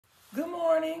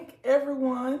morning,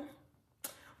 everyone.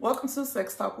 Welcome to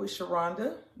Sex Talk with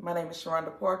Sharonda. My name is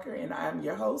Sharonda Parker, and I'm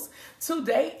your host.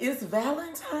 Today is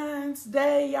Valentine's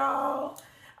Day, y'all.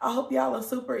 I hope y'all are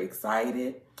super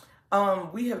excited.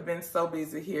 We have been so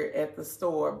busy here at the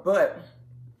store, but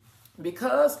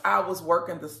because I was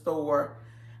working the store,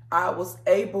 I was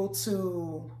able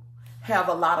to have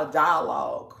a lot of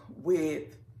dialogue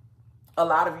with a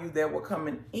lot of you that were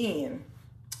coming in.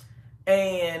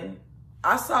 And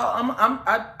I saw,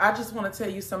 I just want to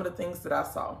tell you some of the things that I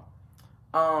saw.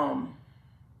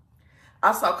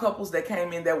 I saw couples that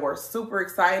came in that were super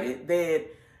excited that,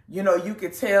 you know, you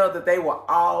could tell that they were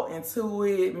all into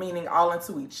it, meaning all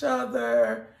into each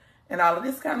other and all of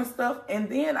this kind of stuff. And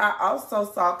then I also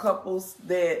saw couples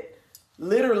that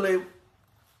literally,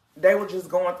 they were just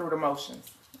going through the motions.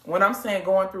 When I'm saying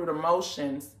going through the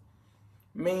motions,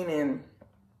 meaning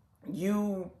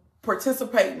you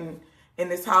participating in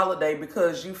this holiday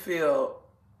because you feel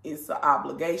it's an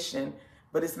obligation,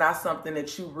 but it's not something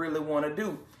that you really want to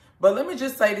do. But let me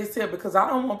just say this here, because I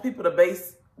don't want people to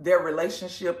base their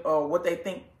relationship or what they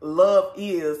think love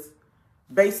is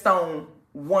based on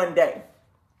one day,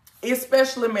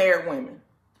 especially married women.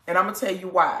 And I'm going to tell you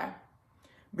why.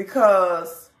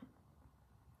 Because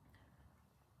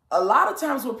a lot of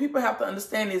times what people have to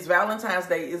understand is Valentine's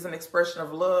Day is an expression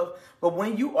of love. But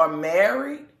when you are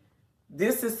married,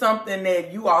 this is something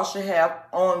that you all should have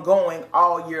ongoing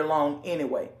all year long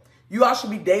anyway. You all should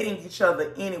be dating each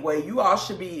other anyway. You all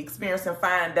should be experiencing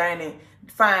fine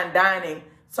dining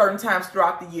certain times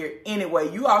throughout the year anyway.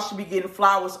 You all should be getting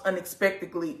flowers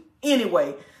unexpectedly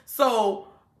anyway. So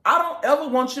I don't ever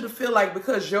want you to feel like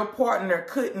because your partner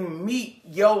couldn't meet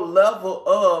your level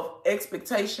of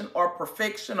expectation or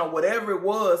perfection or whatever it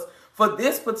was for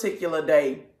this particular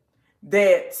day,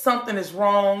 that something is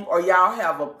wrong or y'all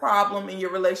have a problem in your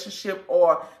relationship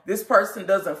or this person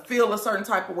doesn't feel a certain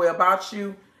type of way about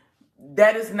you.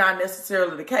 That is not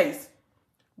necessarily the case.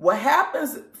 What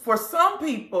happens for some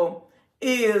people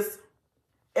is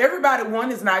everybody,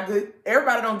 one, is not good.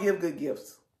 Everybody don't give good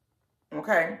gifts.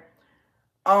 Okay.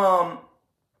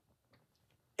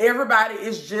 Everybody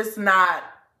is just not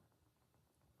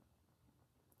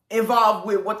involved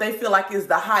with what they feel like is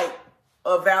the hype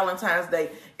of Valentine's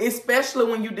Day, especially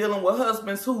when you're dealing with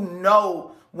husbands who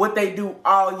know what they do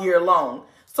all year long.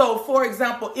 So, for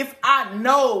example, if I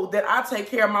know that I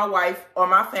take care of my wife or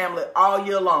my family all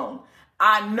year long,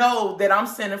 I know that I'm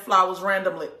sending flowers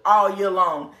randomly all year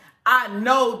long, I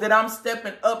know that I'm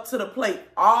stepping up to the plate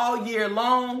all year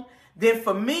long, then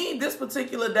for me, this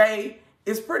particular day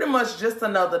is pretty much just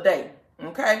another day,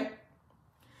 okay?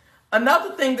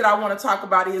 Another thing that I want to talk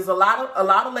about is a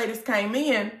lot of ladies came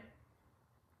in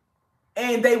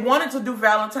and they wanted to do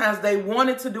Valentine's, they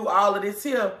wanted to do all of this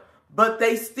here, but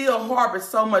they still harbor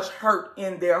so much hurt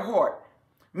in their heart.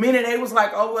 Meaning they was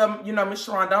like, oh, well, you know, Miss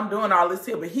Sharonda, I'm doing all this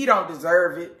here, but he don't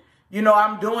deserve it. You know,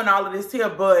 I'm doing all of this here,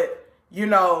 but, you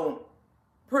know,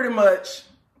 pretty much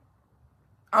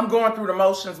I'm going through the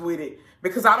motions with it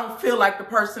because I don't feel like the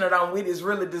person that I'm with is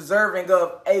really deserving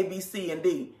of A, B, C, and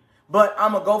D. But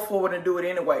I'm going to go forward and do it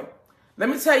anyway. Let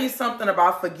me tell you something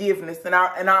about forgiveness. And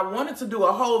I wanted to do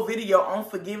a whole video on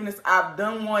forgiveness. I've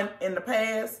done one in the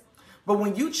past. But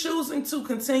when you choosing to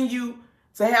continue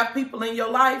to have people in your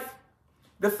life,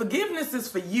 the forgiveness is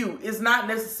for you. It's not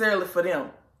necessarily for them.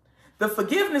 The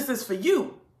forgiveness is for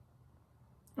you.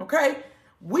 Okay?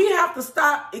 We have to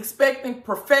stop expecting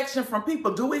perfection from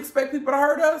people. Do we expect people to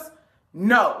hurt us?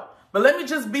 No. But let me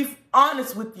just be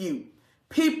honest with you.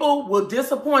 People will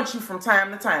disappoint you from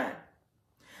time to time.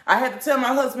 I had to tell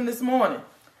my husband this morning,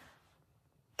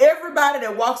 everybody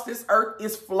that walks this earth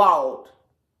is flawed.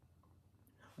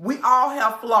 We all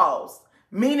have flaws,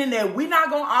 meaning that we're not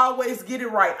going to always get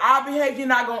it right. Our behavior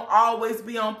not going to always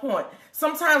be on point.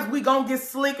 Sometimes we going to get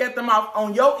slick at the mouth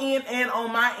on your end and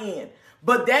on my end.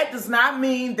 But that does not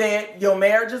mean that your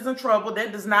marriage is in trouble.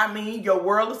 That does not mean your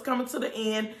world is coming to the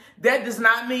end. That does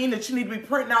not mean that you need to be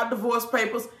printing out divorce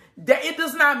papers. That it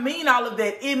does not mean all of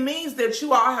that. It means that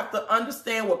you all have to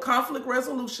understand what conflict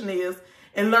resolution is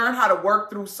and learn how to work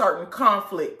through certain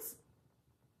conflicts.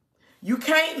 You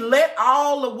can't let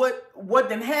all of what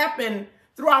done happen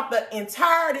throughout the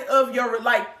entirety of your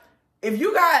life. If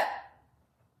you got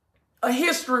a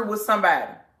history with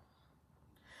somebody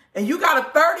and you got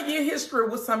a 30-year history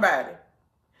with somebody,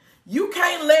 you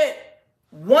can't let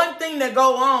one thing that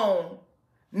go on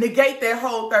negate that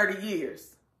whole 30 years.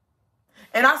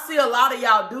 And I see a lot of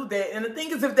y'all do that. And the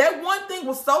thing is, if that one thing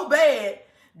was so bad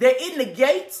that it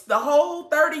negates the whole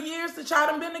 30 years that y'all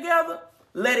done been together,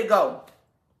 let it go.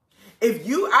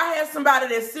 I had somebody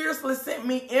that seriously sent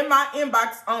me in my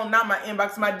inbox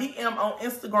my DM on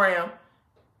Instagram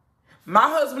My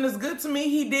husband is good to me.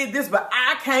 He did this, but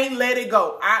I can't let it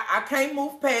go. I can't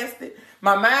move past it.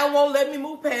 My mind won't let me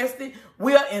move past it.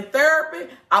 We are in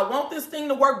therapy. I want this thing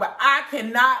to work, but I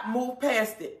cannot move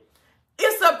past it.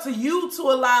 It's up to you to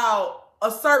allow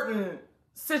a certain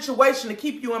situation to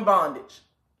keep you in bondage.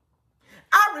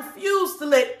 I refuse to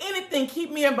let anything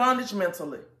keep me in bondage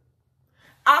mentally.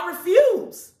 I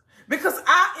refuse, because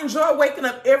I enjoy waking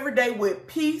up every day with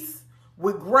peace,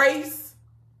 with grace,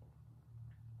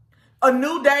 a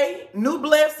new day, new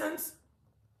blessings,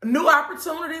 new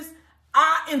opportunities.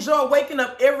 I enjoy waking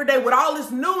up every day with all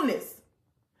this newness.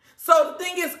 So the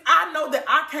thing is, I know that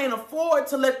I can't afford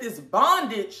to let this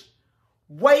bondage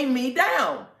weigh me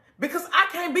down, because I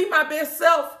can't be my best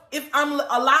self if I'm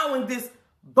allowing this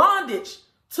bondage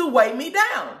to weigh me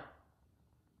down.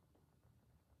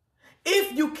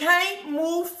 If you can't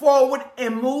move forward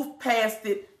and move past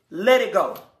it, let it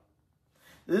go.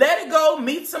 Let it go,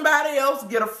 meet somebody else,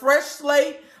 get a fresh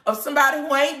slate of somebody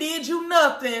who ain't did you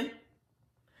nothing,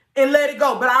 and let it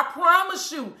go. But I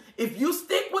promise you, if you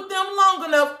stick with them long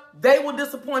enough, they will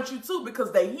disappoint you too,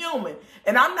 because they're human.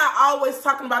 And I'm not always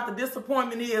talking about the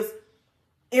disappointment is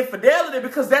infidelity,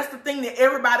 because that's the thing that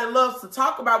everybody loves to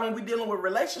talk about when we're dealing with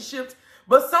relationships.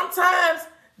 But sometimes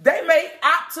they may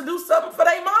opt to do something for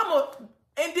their mama,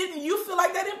 and you feel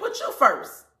like they didn't put you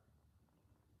first.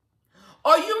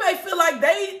 Or you may feel like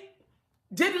they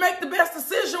didn't make the best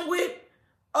decision with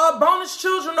bonus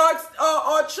children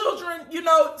or children,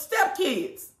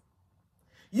 stepkids.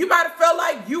 You might have felt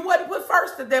like you wasn't put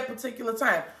first at that particular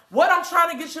time. What I'm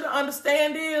trying to get you to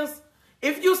understand is,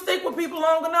 if you stick with people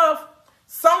long enough,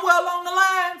 somewhere along the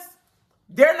lines,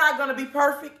 they're not going to be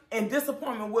perfect and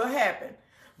disappointment will happen.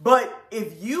 But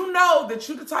if you know that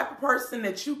you're the type of person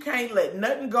that you can't let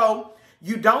nothing go,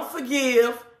 you don't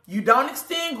forgive, you don't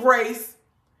extend grace,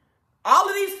 all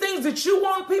of these things that you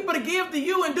want people to give to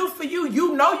you and do for you,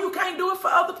 you know you can't do it for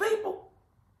other people.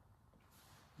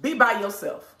 Be by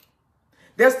yourself.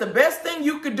 That's the best thing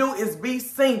you could do, is be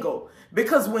single.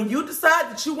 Because when you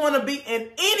decide that you want to be in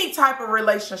any type of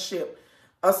relationship,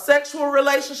 a sexual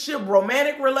relationship,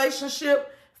 romantic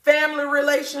relationship, family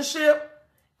relationship,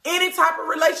 any type of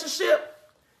relationship,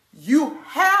 you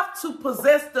have to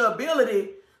possess the ability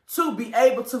to be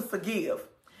able to forgive.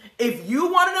 If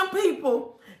you one of them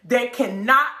people that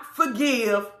cannot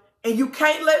forgive and you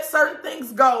can't let certain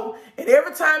things go, and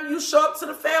every time you show up to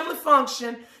the family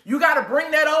function, you got to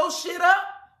bring that old shit up,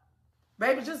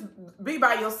 baby, just be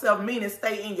by yourself, meaning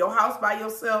stay in your house by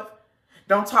yourself.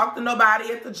 Don't talk to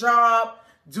nobody at the job.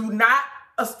 Do not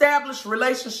establish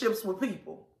relationships with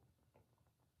people,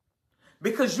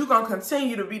 because you're going to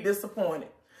continue to be disappointed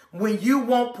when you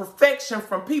want perfection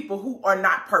from people who are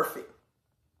not perfect.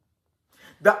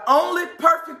 The only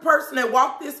perfect person that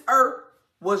walked this earth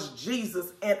was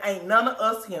Jesus, and ain't none of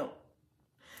us him.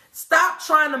 Stop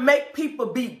trying to make people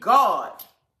be God.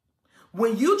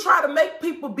 When you try to make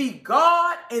people be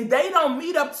God and they don't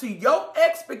meet up to your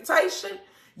expectation,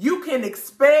 you can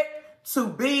expect to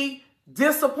be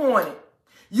disappointed.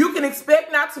 You can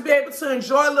expect not to be able to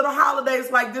enjoy little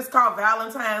holidays like this called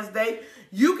Valentine's Day.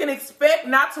 You can expect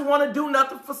not to want to do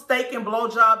nothing for steak and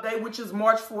blowjob day, which is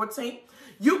March 14th.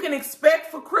 You can expect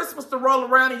for Christmas to roll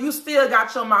around and you still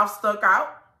got your mouth stuck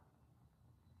out.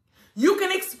 You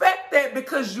can expect that,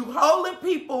 because you holding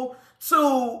people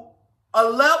to a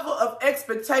level of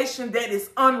expectation that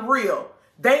is unreal.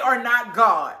 They are not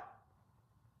God.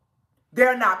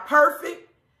 They're not perfect.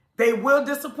 They will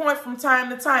disappoint from time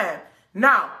to time.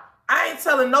 Now, I ain't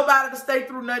telling nobody to stay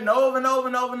through nothing over and over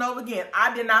and over and over again.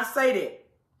 I did not say that.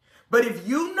 But if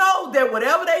you know that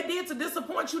whatever they did to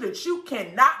disappoint you, that you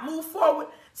cannot move forward,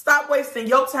 stop wasting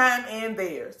your time and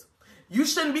theirs. You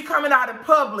shouldn't be coming out in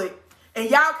public and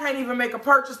y'all can't even make a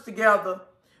purchase together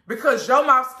because your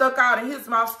mouth stuck out and his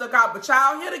mouth stuck out, but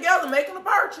y'all here together making a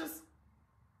purchase.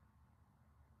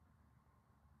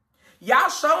 Y'all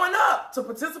showing up to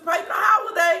participate in the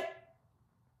holiday,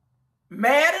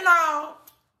 mad and all.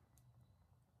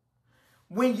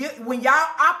 When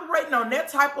y'all operating on that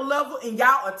type of level and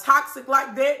y'all are toxic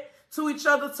like that to each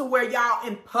other, to where y'all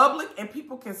in public and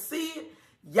people can see it,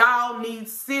 y'all need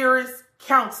serious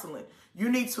counseling. You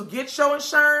need to get your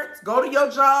insurance, go to your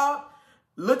job,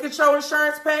 look at your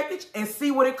insurance package and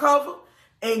see what it covers,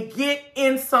 and get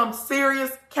in some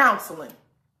serious counseling.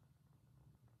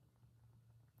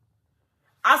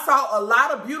 I saw a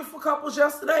lot of beautiful couples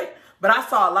yesterday, but I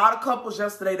saw a lot of couples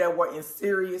yesterday that were in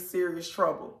serious, serious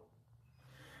trouble.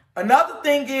 Another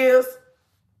thing is,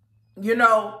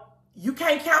 you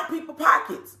can't count people's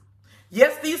pockets.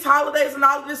 Yes, these holidays and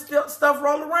all of this stuff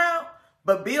roll around,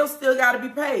 but bills still got to be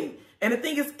paid. And the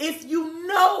thing is, if you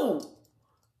know,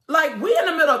 like we in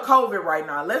the middle of COVID right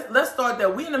now. Let's start there.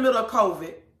 We in the middle of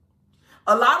COVID.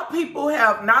 A lot of people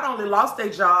have not only lost their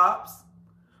jobs,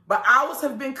 but hours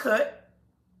have been cut.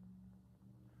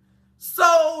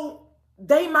 So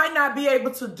they might not be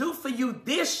able to do for you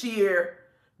this year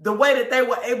the way that they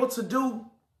were able to do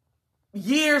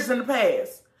years in the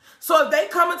past. So if they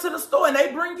come into the store and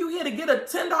they bring you here to get a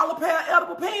 $10 pair of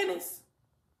edible panties,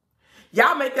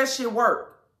 y'all make that shit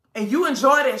work. And you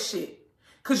enjoy that shit.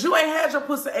 Because you ain't had your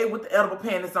pussy ate with the edible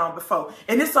panties on before.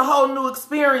 And it's a whole new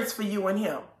experience for you and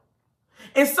him.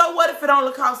 And so what if it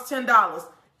only costs $10?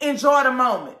 Enjoy the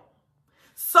moment.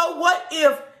 So what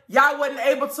if y'all wasn't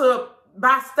able to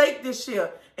buy steak this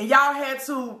year and y'all had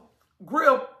to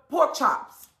grill pork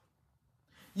chops?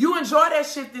 You enjoy that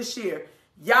shit this year.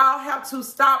 Y'all have to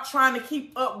stop trying to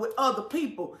keep up with other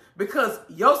people because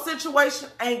your situation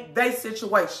ain't their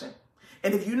situation.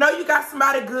 And if you know you got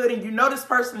somebody good and you know this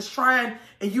person is trying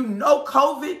and you know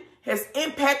COVID has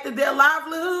impacted their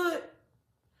livelihood,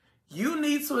 you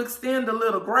need to extend a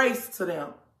little grace to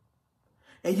them.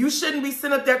 And you shouldn't be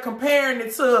sitting up there comparing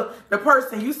it to the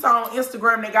person you saw on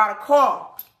Instagram that got a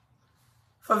car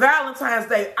for Valentine's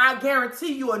Day. I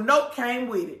guarantee you a note came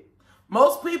with it.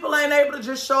 Most people ain't able to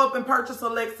just show up and purchase a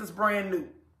Lexus brand new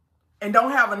and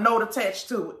don't have a note attached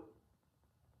to it.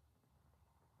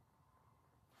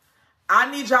 I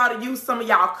need y'all to use some of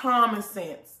y'all common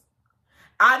sense.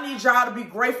 I need y'all to be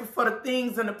grateful for the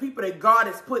things and the people that God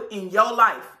has put in your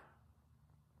life.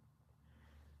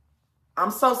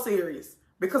 I'm so serious.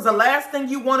 Because the last thing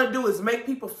you want to do is make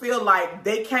people feel like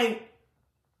they can't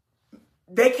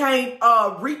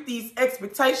reach these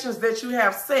expectations that you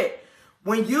have set.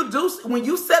 When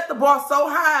you set the bar so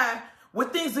high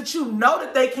with things that you know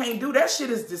that they can't do, that shit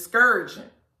is discouraging.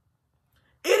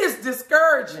 It is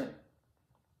discouraging.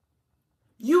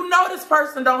 You know this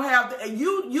person don't have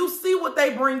you see what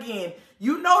they bring in.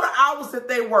 You know the hours that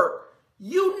they work.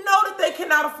 You know that they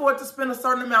cannot afford to spend a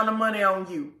certain amount of money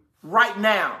on you right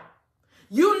now.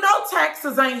 You know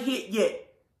taxes ain't hit yet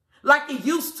like it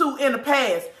used to in the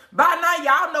past. By now,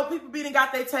 y'all know people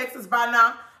got their taxes by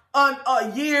now.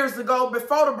 Years ago,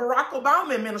 before the Barack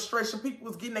Obama administration, people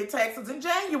was getting their taxes in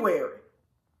January.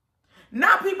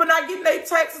 Now people not getting their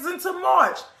taxes until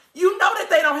March. You know that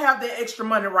they don't have their extra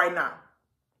money right now.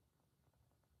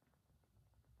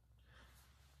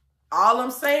 All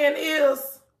I'm saying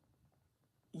is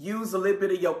use a little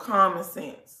bit of your common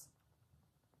sense.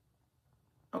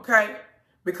 Okay?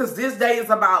 Because this day is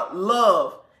about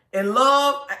love. And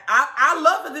love, I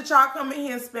love it that y'all come in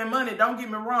here and spend money. Don't get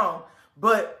me wrong.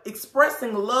 But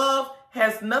expressing love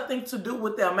has nothing to do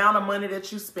with the amount of money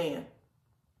that you spend.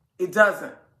 It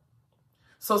doesn't.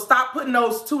 So stop putting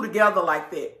those two together like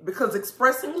that. Because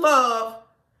expressing love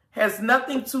has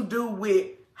nothing to do with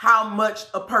how much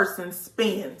a person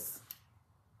spends.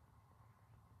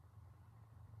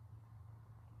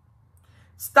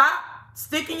 Stop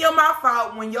sticking your mouth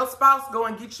out when your spouse go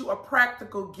and get you a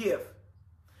practical gift.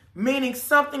 Meaning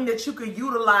something that you could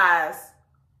utilize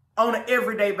on an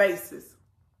everyday basis.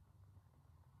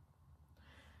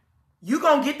 You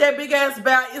gonna get that big ass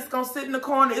bag. It's gonna sit in the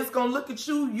corner. It's gonna look at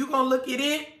you. You gonna look at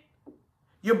it.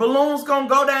 Your balloon's gonna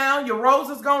go down. Your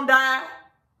roses gonna die.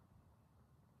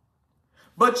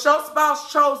 But your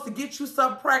spouse chose to get you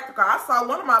something practical. I saw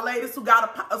one of my ladies who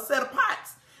got a set of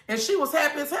pots. And she was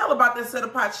happy as hell about that set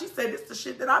of pots. She said, "This is the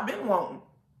shit that I've been wanting."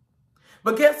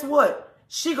 But guess what?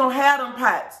 She gonna have them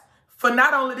pots for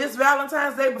not only this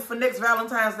Valentine's Day, but for next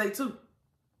Valentine's Day too.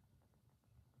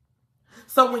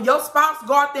 So when your spouse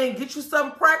go out there and get you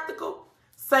something practical,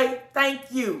 say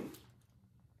thank you.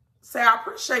 Say, "I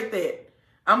appreciate that.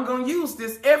 I'm going to use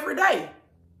this every day."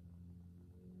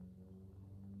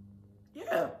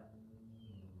 Yeah.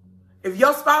 If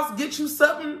your spouse gets you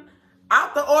something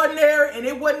out the ordinary and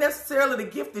it wasn't necessarily the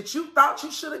gift that you thought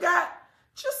you should have got,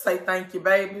 just say thank you,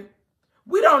 baby.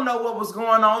 We don't know what was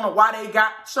going on or why they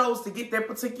chose to get that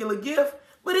particular gift,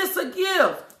 but it's a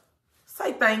gift.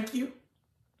 Say thank you.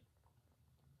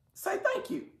 Say thank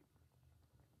you.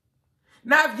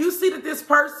 Now, if you see that this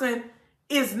person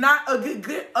is not a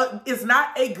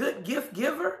good gift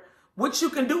giver, what you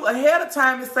can do ahead of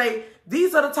time is say,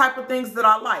 "These are the type of things that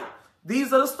I like.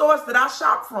 These are the stores that I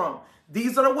shop from.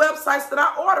 These are the websites that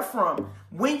I order from.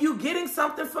 When you getting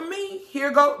something from me,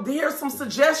 here's some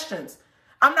suggestions.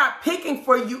 I'm not picking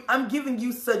for you. I'm giving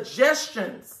you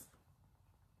suggestions."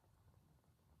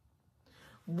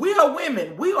 We are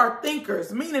women. We are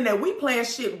thinkers, meaning that we plan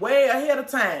shit way ahead of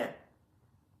time.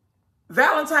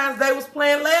 Valentine's Day was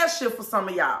planned last year for some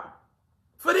of y'all.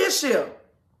 For this year,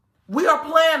 we are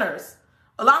planners.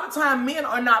 A lot of time, men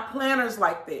are not planners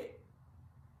like that.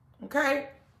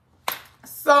 Okay?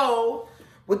 So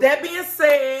With that being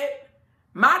said,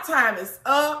 my time is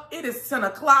up. It is 10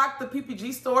 o'clock. The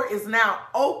PPG store is now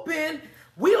open.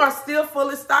 We are still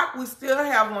fully stocked. We still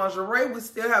have lingerie. We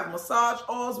still have massage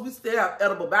oils. We still have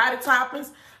edible body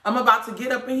toppings. I'm about to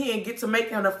get up in here and get to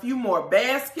making a few more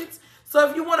baskets. So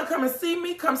if you want to come and see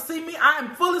me, come see me. I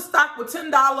am fully stocked with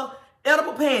 $10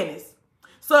 edible panties.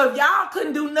 So if y'all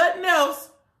couldn't do nothing else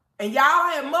and y'all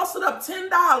had muscled up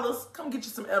 $10, come get you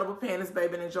some edible panties,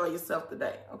 baby, and enjoy yourself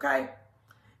today, okay?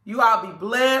 You all be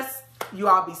blessed. You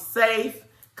all be safe.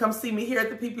 Come see me here at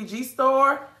the PPG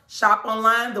store. Shop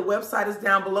online. The website is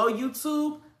down below.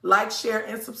 YouTube. Like, share,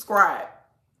 and subscribe.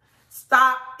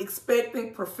 Stop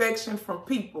expecting perfection from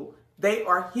people. They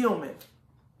are human.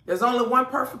 There's only one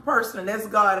perfect person, and that's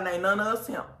God, and ain't none of us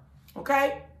him.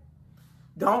 Okay?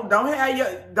 Don't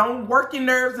work your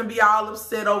nerves and be all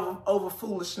upset over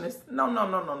foolishness.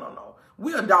 No.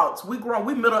 We adults. We grown.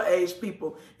 We middle-aged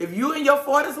people. If you in your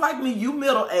 40s like me, you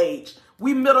middle-aged.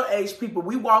 We middle-aged people.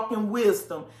 We walk in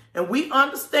wisdom. And we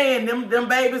understand them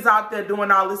babies out there doing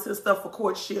all this stuff for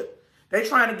courtship. They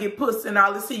trying to get pussy and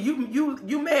all this. See,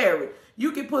 you married.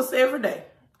 You get pussy every day.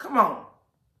 Come on.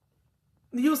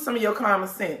 Use some of your common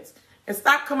sense. And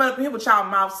stop coming up here with y'all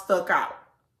mouth stuck out.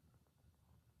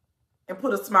 And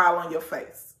put a smile on your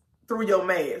face through your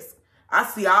mask. I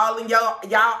see all in y'all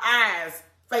eyes.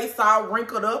 Face all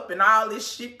wrinkled up and all this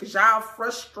shit because y'all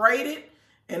frustrated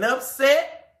and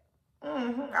upset.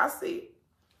 I see it.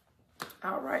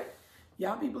 All right.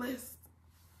 Y'all be blessed.